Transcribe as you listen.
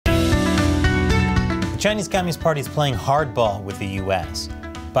Chinese Communist Party is playing hardball with the U.S.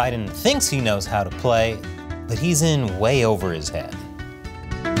 Biden thinks he knows how to play, but he's in way over his head.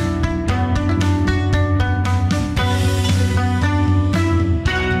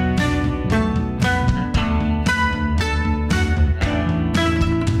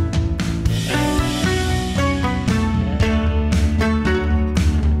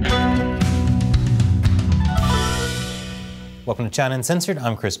 Welcome to China Uncensored.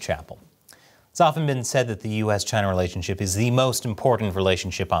 I'm Chris Chappell. It's often been said that the U.S.-China relationship is the most important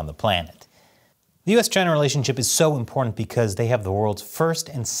relationship on the planet. The U.S.-China relationship is so important because they have the world's first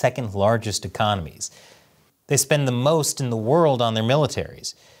and second largest economies. They spend the most in the world on their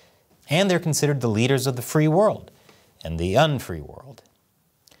militaries. And they're considered the leaders of the free world and the unfree world.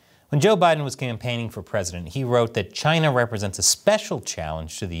 When Joe Biden was campaigning for president, he wrote that China represents a special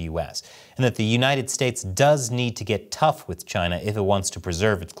challenge to the U.S. and that the United States does need to get tough with China if it wants to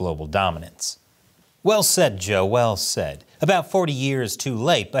preserve its global dominance. Well said, Joe, well said. About 40 years too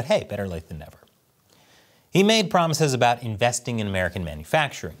late, but hey, better late than never. He made promises about investing in American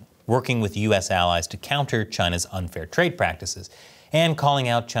manufacturing, working with U.S. allies to counter China's unfair trade practices, and calling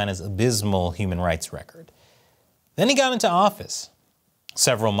out China's abysmal human rights record. Then he got into office.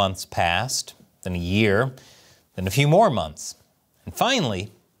 Several months passed, then a year, then a few more months. And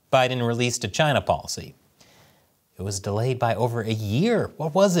finally, Biden released a China policy. It was delayed by over a year.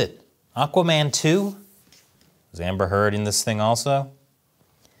 What was it? Aquaman 2? Was Amber Heard in this thing also?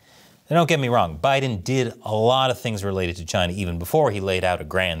 Now, don't get me wrong, Biden did a lot of things related to China even before he laid out a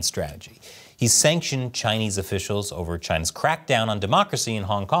grand strategy. He sanctioned Chinese officials over China's crackdown on democracy in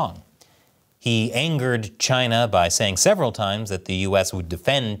Hong Kong. He angered China by saying several times that the U.S. would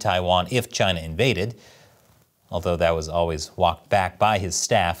defend Taiwan if China invaded, although that was always walked back by his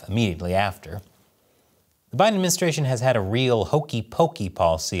staff immediately after. The Biden administration has had a real hokey-pokey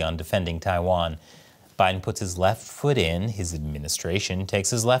policy on defending Taiwan. Biden puts his left foot in, his administration takes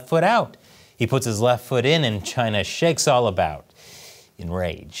his left foot out. He puts his left foot in and China shakes all about in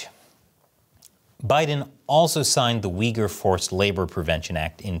rage. Biden also signed the Uyghur Forced Labor Prevention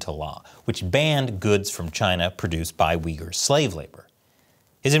Act into law, which banned goods from China produced by Uyghur slave labor.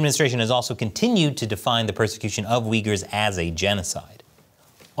 His administration has also continued to define the persecution of Uyghurs as a genocide.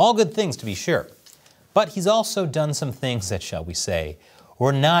 All good things, to be sure. But he's also done some things that, shall we say,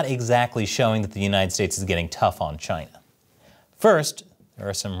 were not exactly showing that the United States is getting tough on China. First, there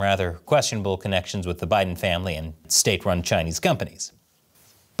are some rather questionable connections with the Biden family and state-run Chinese companies.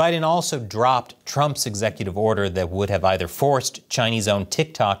 Biden also dropped Trump's executive order that would have either forced Chinese-owned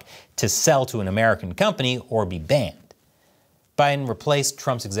TikTok to sell to an American company or be banned. Biden replaced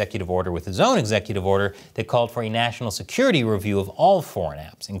Trump's executive order with his own executive order that called for a national security review of all foreign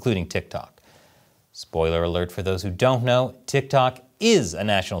apps, including TikTok. Spoiler alert for those who don't know, TikTok is a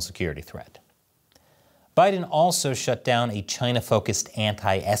national security threat. Biden also shut down a China-focused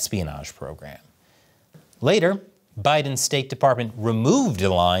anti-espionage program. Later, Biden's State Department removed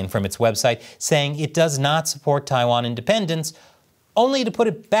a line from its website saying it does not support Taiwan independence, only to put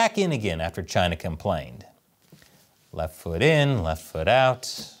it back in again after China complained. Left foot in, left foot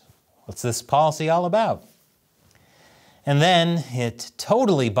out. What's this policy all about? And then it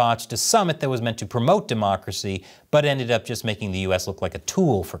totally botched a summit that was meant to promote democracy, but ended up just making the U.S. look like a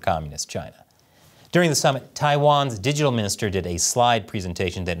tool for communist China. During the summit, Taiwan's digital minister did a slide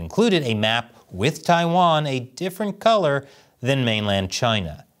presentation that included a map with Taiwan a different color than mainland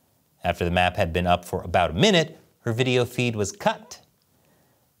China. After the map had been up for about a minute, her video feed was cut.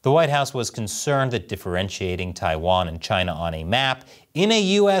 The White House was concerned that differentiating Taiwan and China on a map in a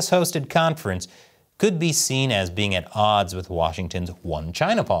U.S.-hosted conference could be seen as being at odds with Washington's One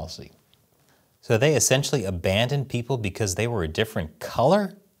China policy. So they essentially abandoned people because they were a different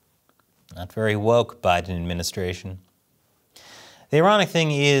color? Not very woke, Biden administration. The ironic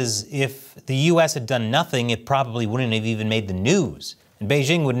thing is, if the U.S. had done nothing, it probably wouldn't have even made the news, and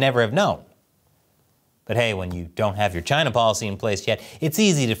Beijing would never have known. But hey, when you don't have your China policy in place yet, it's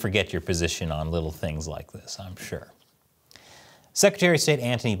easy to forget your position on little things like this, I'm sure. Secretary of State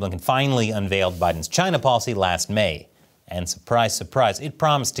Antony Blinken finally unveiled Biden's China policy last May. And surprise, surprise, it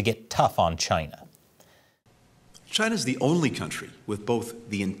promised to get tough on China. China is the only country with both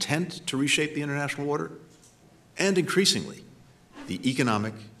the intent to reshape the international order and, increasingly, the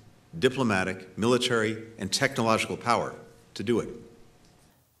economic, diplomatic, military, and technological power to do it.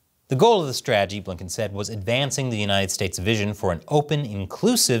 The goal of the strategy, Blinken said, was advancing the United States' vision for an open,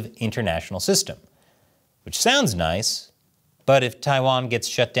 inclusive international system. Which sounds nice. But if Taiwan gets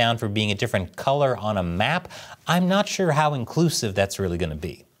shut down for being a different color on a map, I'm not sure how inclusive that's really going to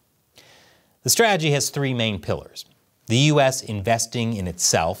be. The strategy has three main pillars. The U.S. investing in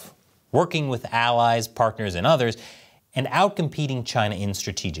itself, working with allies, partners, and others, and outcompeting China in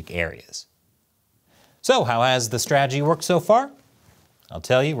strategic areas. So, how has the strategy worked so far? I'll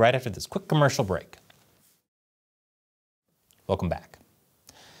tell you right after this quick commercial break. Welcome back.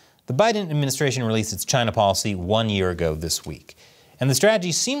 The Biden administration released its China policy 1 year ago this week, and the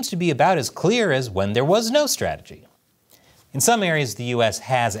strategy seems to be about as clear as when there was no strategy. In some areas, the U.S.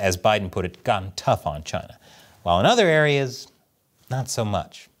 has, as Biden put it, gotten tough on China, while in other areas, not so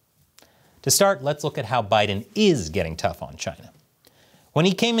much. To start, let's look at how Biden is getting tough on China. When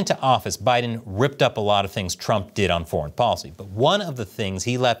he came into office, Biden ripped up a lot of things Trump did on foreign policy, but one of the things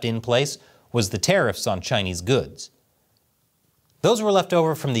he left in place was the tariffs on Chinese goods. Those were left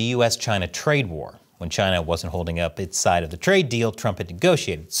over from the U.S.-China trade war, when China wasn't holding up its side of the trade deal Trump had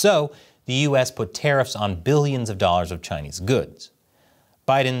negotiated. So, the U.S. put tariffs on billions of dollars of Chinese goods.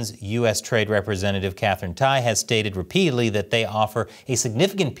 Biden's U.S. Trade Representative Katherine Tai has stated repeatedly that they offer a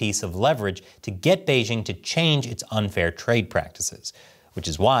significant piece of leverage to get Beijing to change its unfair trade practices, which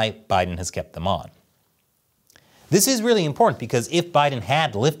is why Biden has kept them on. This is really important because if Biden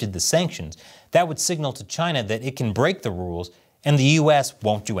had lifted the sanctions, that would signal to China that it can break the rules and the U.S.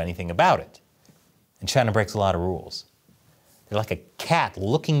 won't do anything about it. And China breaks a lot of rules. They're like a cat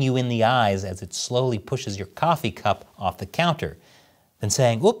looking you in the eyes as it slowly pushes your coffee cup off the counter, then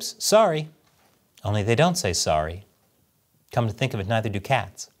saying, "Oops, sorry." Only they don't say sorry. Come to think of it, neither do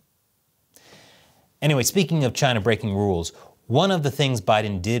cats. Anyway, speaking of China breaking rules, one of the things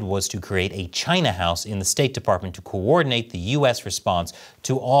Biden did was to create a China House in the State Department to coordinate the U.S. response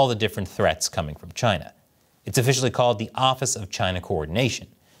to all the different threats coming from China. It's officially called the Office of China Coordination.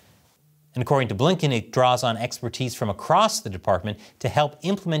 And according to Blinken, it draws on expertise from across the department to help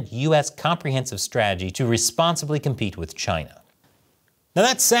implement U.S. comprehensive strategy to responsibly compete with China. Now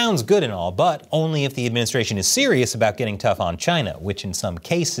that sounds good and all, but only if the administration is serious about getting tough on China, which in some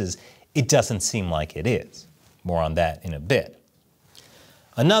cases it doesn't seem like it is. More on that in a bit.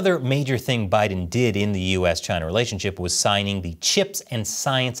 Another major thing Biden did in the U.S.-China relationship was signing the CHIPS and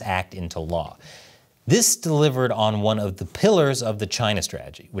Science Act into law. This delivered on one of the pillars of the China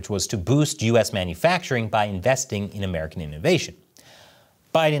strategy, which was to boost U.S. manufacturing by investing in American innovation.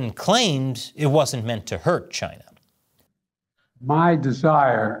 Biden claimed it wasn't meant to hurt China. My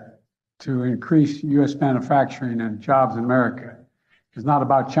desire to increase U.S. manufacturing and jobs in America is not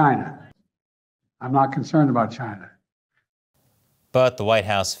about China. I'm not concerned about China. But the White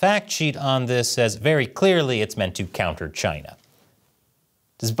House fact sheet on this says very clearly it's meant to counter China.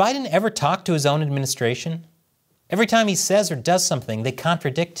 Does Biden ever talk to his own administration? Every time he says or does something, they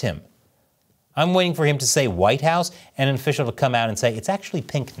contradict him. I'm waiting for him to say White House and an official to come out and say it's actually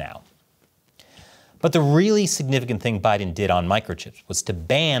pink now. But the really significant thing Biden did on microchips was to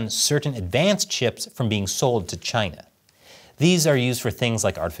ban certain advanced chips from being sold to China. These are used for things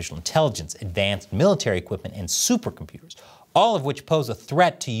like artificial intelligence, advanced military equipment, and supercomputers, all of which pose a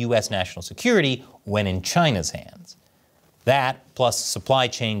threat to U.S. national security when in China's hands. That, plus supply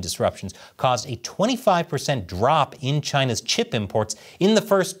chain disruptions, caused a 25% drop in China's chip imports in the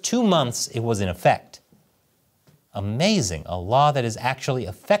first 2 months it was in effect. Amazing, a law that is actually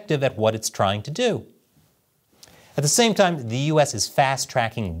effective at what it's trying to do. At the same time, the U.S. is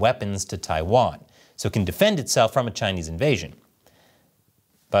fast-tracking weapons to Taiwan, so it can defend itself from a Chinese invasion.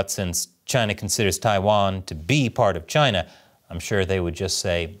 But since China considers Taiwan to be part of China, I'm sure they would just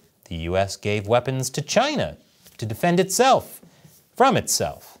say the U.S. gave weapons to China to defend itself from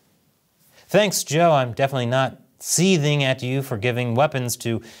itself. Thanks, Joe. I'm definitely not seething at you for giving weapons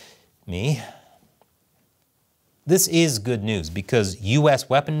to me. This is good news because U.S.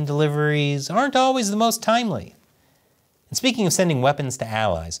 weapon deliveries aren't always the most timely. And speaking of sending weapons to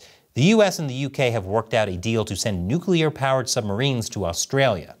allies, the U.S. and the U.K. have worked out a deal to send nuclear-powered submarines to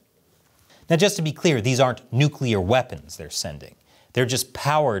Australia. Now, just to be clear, these aren't nuclear weapons they're sending. They're just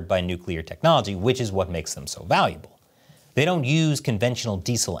powered by nuclear technology, which is what makes them so valuable. They don't use conventional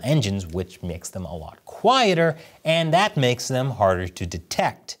diesel engines, which makes them a lot quieter, and that makes them harder to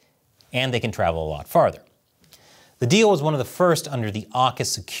detect. And they can travel a lot farther. The deal was one of the first under the AUKUS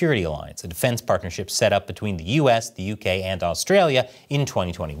Security Alliance, a defense partnership set up between the US, the UK, and Australia in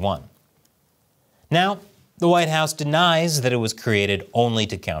 2021. Now, the White House denies that it was created only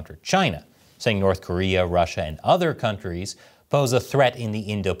to counter China, saying North Korea, Russia, and other countries pose a threat in the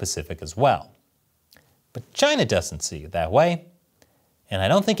Indo-Pacific as well. But China doesn't see it that way, and I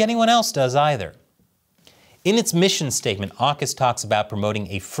don't think anyone else does either. In its mission statement, AUKUS talks about promoting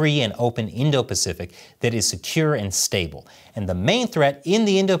a free and open Indo-Pacific that is secure and stable. And the main threat in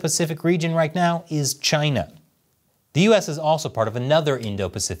the Indo-Pacific region right now is China. The U.S. is also part of another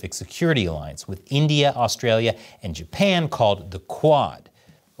Indo-Pacific security alliance with India, Australia, and Japan called the Quad,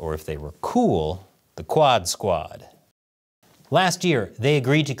 or if they were cool, the Quad Squad. Last year, they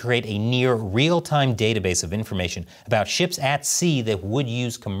agreed to create a near real-time database of information about ships at sea that would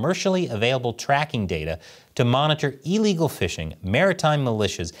use commercially available tracking data to monitor illegal fishing, maritime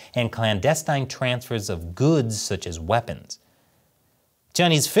militias, and clandestine transfers of goods such as weapons.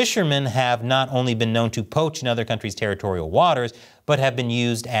 Chinese fishermen have not only been known to poach in other countries' territorial waters, but have been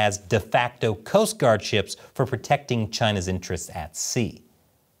used as de facto Coast Guard ships for protecting China's interests at sea.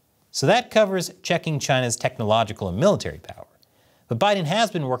 So that covers checking China's technological and military power. But Biden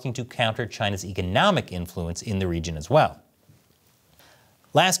has been working to counter China's economic influence in the region as well.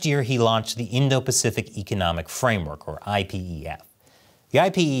 Last year, he launched the Indo-Pacific Economic Framework, or IPEF. The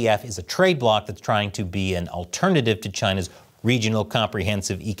IPEF is a trade bloc that's trying to be an alternative to China's Regional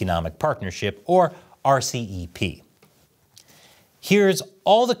Comprehensive Economic Partnership, or RCEP. Here's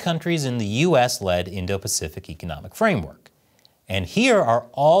all the countries in the U.S.-led Indo-Pacific Economic Framework. And here are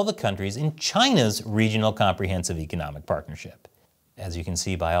all the countries in China's Regional Comprehensive Economic Partnership. As you can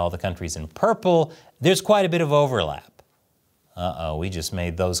see by all the countries in purple, there's quite a bit of overlap. Uh-oh, we just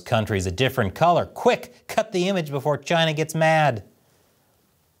made those countries a different color. Quick, cut the image before China gets mad.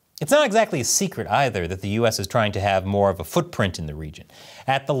 It's not exactly a secret either that the U.S. is trying to have more of a footprint in the region.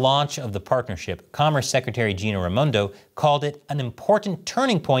 At the launch of the partnership, Commerce Secretary Gina Raimondo called it an important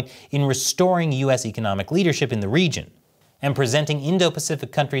turning point in restoring U.S. economic leadership in the region and presenting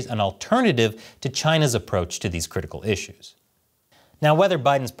Indo-Pacific countries an alternative to China's approach to these critical issues. Now, whether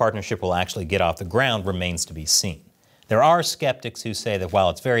Biden's partnership will actually get off the ground remains to be seen. There are skeptics who say that while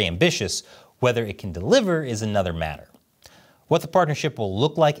it's very ambitious, whether it can deliver is another matter. What the partnership will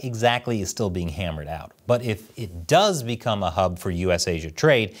look like exactly is still being hammered out. But if it does become a hub for U.S.-Asia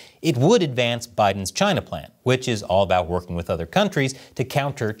trade, it would advance Biden's China plan, which is all about working with other countries to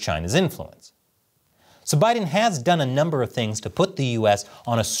counter China's influence. So Biden has done a number of things to put the U.S.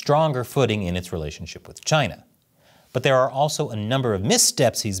 on a stronger footing in its relationship with China. But there are also a number of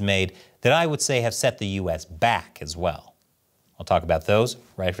missteps he's made that I would say have set the U.S. back as well. I'll talk about those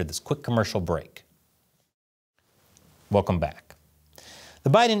right after this quick commercial break. Welcome back. The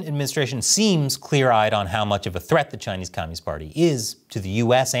Biden administration seems clear-eyed on how much of a threat the Chinese Communist Party is to the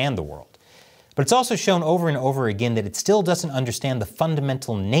U.S. and the world. But it's also shown over and over again that it still doesn't understand the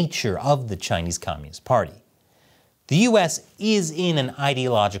fundamental nature of the Chinese Communist Party. The U.S. is in an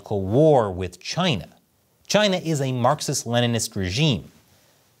ideological war with China. China is a Marxist-Leninist regime.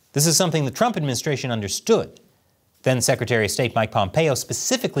 This is something the Trump administration understood. Then Secretary of State Mike Pompeo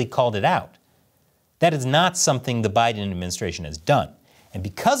specifically called it out. That is not something the Biden administration has done. And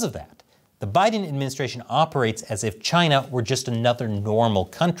because of that, the Biden administration operates as if China were just another normal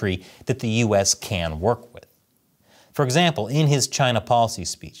country that the U.S. can work with. For example, in his China policy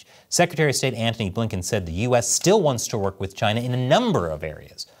speech, Secretary of State Antony Blinken said the U.S. still wants to work with China in a number of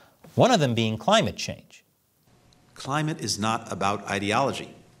areas, one of them being climate change. Climate is not about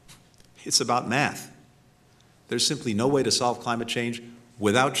ideology. It's about math. There's simply no way to solve climate change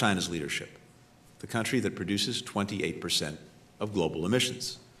without China's leadership, the country that produces 28% of global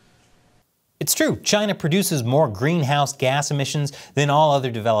emissions. It's true, China produces more greenhouse gas emissions than all other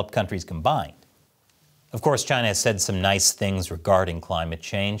developed countries combined. Of course, China has said some nice things regarding climate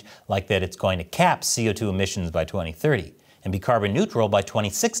change, like that it's going to cap CO2 emissions by 2030 and be carbon neutral by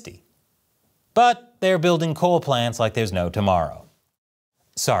 2060. But they're building coal plants like there's no tomorrow.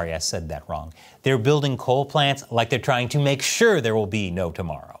 Sorry, I said that wrong. They're building coal plants like they're trying to make sure there will be no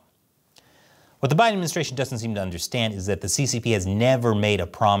tomorrow. What the Biden administration doesn't seem to understand is that the CCP has never made a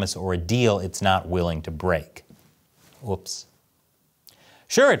promise or a deal it's not willing to break. Whoops.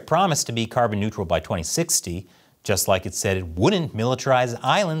 Sure, it promised to be carbon neutral by 2060, just like it said it wouldn't militarize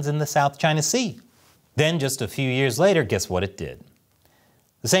islands in the South China Sea. Then, just a few years later, guess what it did?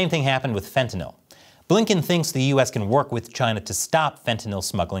 The same thing happened with fentanyl. Blinken thinks the U.S. can work with China to stop fentanyl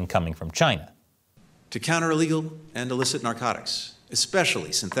smuggling coming from China. To counter illegal and illicit narcotics,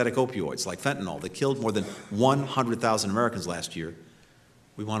 especially synthetic opioids like fentanyl that killed more than 100,000 Americans last year,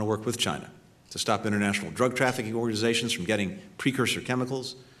 we want to work with China to stop international drug trafficking organizations from getting precursor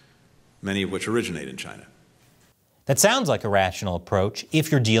chemicals, many of which originate in China. That sounds like a rational approach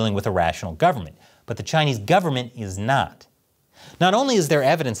if you're dealing with a rational government, but the Chinese government is not. Not only is there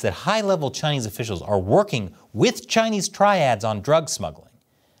evidence that high-level Chinese officials are working with Chinese triads on drug smuggling,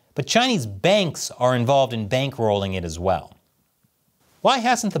 but Chinese banks are involved in bankrolling it as well. Why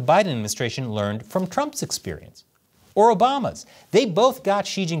hasn't the Biden administration learned from Trump's experience? Or Obama's? They both got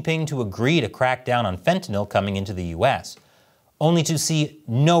Xi Jinping to agree to crack down on fentanyl coming into the U.S., only to see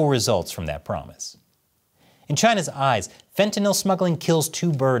no results from that promise. In China's eyes, fentanyl smuggling kills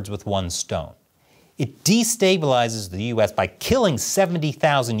two birds with one stone. It destabilizes the U.S. by killing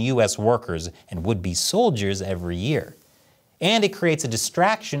 70,000 U.S. workers and would-be soldiers every year. And it creates a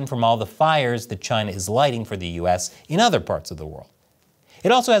distraction from all the fires that China is lighting for the U.S. in other parts of the world.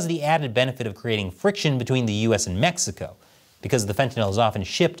 It also has the added benefit of creating friction between the U.S. and Mexico, because the fentanyl is often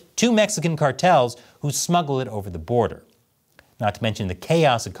shipped to Mexican cartels who smuggle it over the border. Not to mention the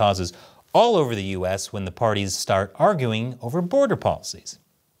chaos it causes all over the U.S. when the parties start arguing over border policies.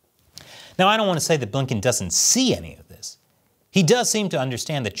 Now, I don't want to say that Blinken doesn't see any of this. He does seem to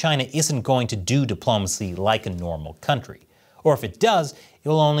understand that China isn't going to do diplomacy like a normal country. Or if it does, it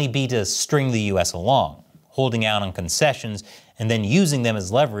will only be to string the U.S. along, holding out on concessions and then using them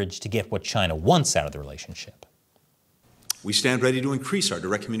as leverage to get what China wants out of the relationship. We stand ready to increase our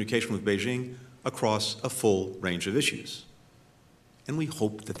direct communication with Beijing across a full range of issues. And we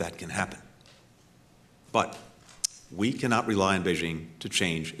hope that that can happen. But we cannot rely on Beijing to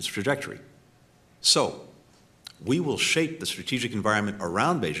change its trajectory. So, we will shape the strategic environment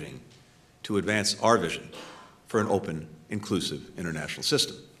around Beijing to advance our vision for an open, inclusive international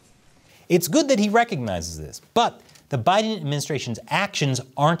system. It's good that he recognizes this, but the Biden administration's actions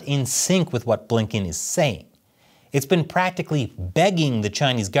aren't in sync with what Blinken is saying. It's been practically begging the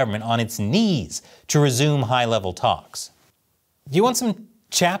Chinese government on its knees to resume high-level talks. Do you want some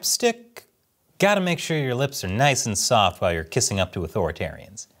chapstick? Gotta make sure your lips are nice and soft while you're kissing up to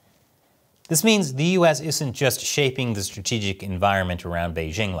authoritarians. This means the U.S. isn't just shaping the strategic environment around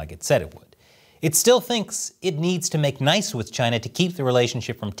Beijing like it said it would. It still thinks it needs to make nice with China to keep the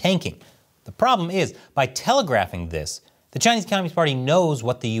relationship from tanking. The problem is, by telegraphing this, the Chinese Communist Party knows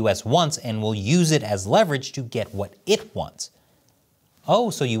what the U.S. wants and will use it as leverage to get what it wants. Oh,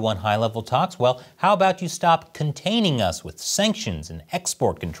 so you want high-level talks? Well, how about you stop containing us with sanctions and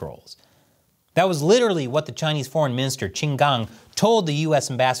export controls? That was literally what the Chinese Foreign Minister Qin Gang told the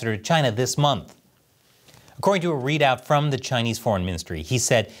U.S. ambassador to China this month. According to a readout from the Chinese Foreign Ministry, he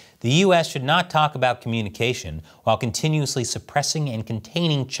said the U.S. should not talk about communication while continuously suppressing and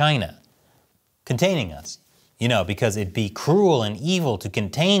containing China. Containing us. You know, because it'd be cruel and evil to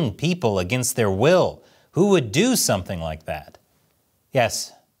contain people against their will. Who would do something like that?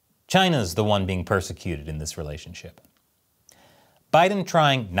 Yes, China's the one being persecuted in this relationship. Biden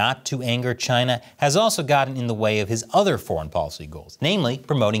trying not to anger China has also gotten in the way of his other foreign policy goals, namely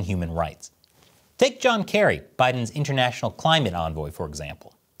promoting human rights. Take John Kerry, Biden's international climate envoy, for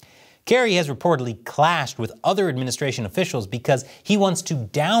example. Kerry has reportedly clashed with other administration officials because he wants to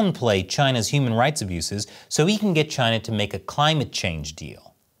downplay China's human rights abuses so he can get China to make a climate change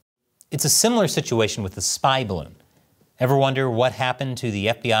deal. It's a similar situation with the spy balloon. Ever wonder what happened to the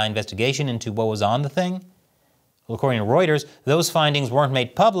FBI investigation into what was on the thing? Well, according to Reuters, those findings weren't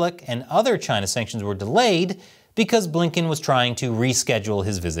made public and other China sanctions were delayed because Blinken was trying to reschedule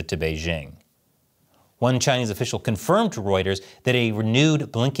his visit to Beijing. One Chinese official confirmed to Reuters that a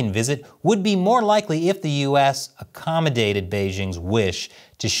renewed Blinken visit would be more likely if the U.S. accommodated Beijing's wish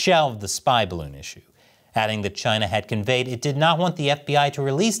to shelve the spy balloon issue, adding that China had conveyed it did not want the FBI to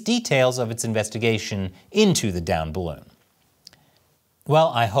release details of its investigation into the downed balloon. Well,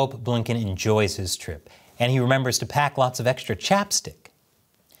 I hope Blinken enjoys his trip, and he remembers to pack lots of extra chapstick.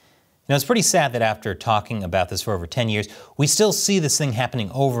 You know, it's pretty sad that after talking about this for over 10 years, we still see this thing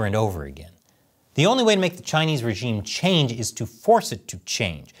happening over and over again. The only way to make the Chinese regime change is to force it to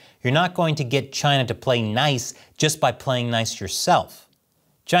change. You're not going to get China to play nice just by playing nice yourself.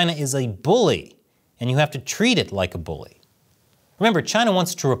 China is a bully, and you have to treat it like a bully. Remember, China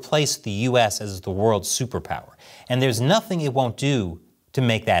wants to replace the U.S. as the world's superpower, and there's nothing it won't do to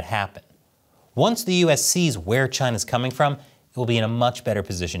make that happen. Once the U.S. sees where China's coming from, it will be in a much better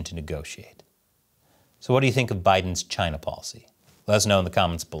position to negotiate. So what do you think of Biden's China policy? Let us know in the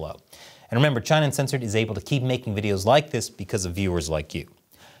comments below. And remember, China Uncensored is able to keep making videos like this because of viewers like you.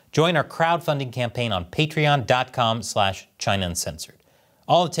 Join our crowdfunding campaign on patreon.com/China Uncensored.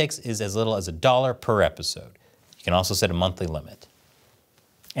 All it takes is as little as $1 per episode. You can also set a monthly limit.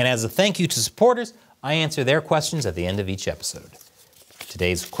 And as a thank you to supporters, I answer their questions at the end of each episode.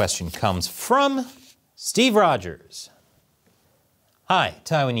 Today's question comes from Steve Rogers. Hi,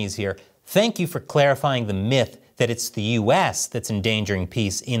 Taiwanese here. Thank you for clarifying the myth that it's the U.S. that's endangering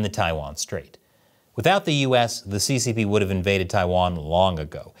peace in the Taiwan Strait. Without the U.S., the CCP would have invaded Taiwan long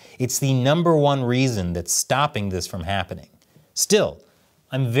ago. It's the #1 reason that's stopping this from happening. Still,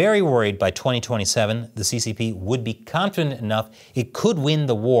 I'm very worried by 2027 the CCP would be confident enough it could win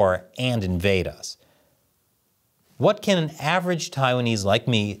the war and invade us. What can an average Taiwanese like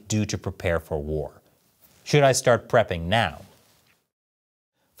me do to prepare for war? Should I start prepping now?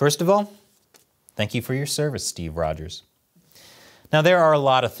 First of all, thank you for your service, Steve Rogers. Now, there are a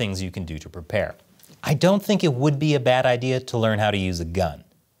lot of things you can do to prepare. I don't think it would be a bad idea to learn how to use a gun.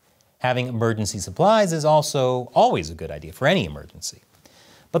 Having emergency supplies is also always a good idea for any emergency.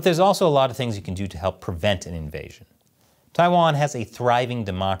 But there's also a lot of things you can do to help prevent an invasion. Taiwan has a thriving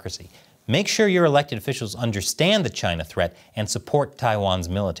democracy. Make sure your elected officials understand the China threat and support Taiwan's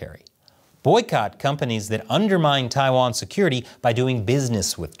military. Boycott companies that undermine Taiwan's security by doing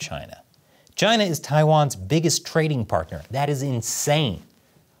business with China. China is Taiwan's biggest trading partner. That is insane.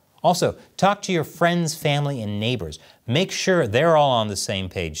 Also, talk to your friends, family, and neighbors. Make sure they're all on the same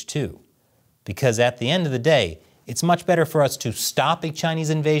page too. Because at the end of the day, it's much better for us to stop a Chinese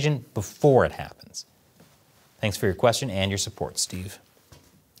invasion before it happens. Thanks for your question and your support, Steve.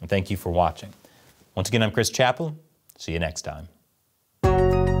 And thank you for watching. Once again, I'm Chris Chappell. See you next time.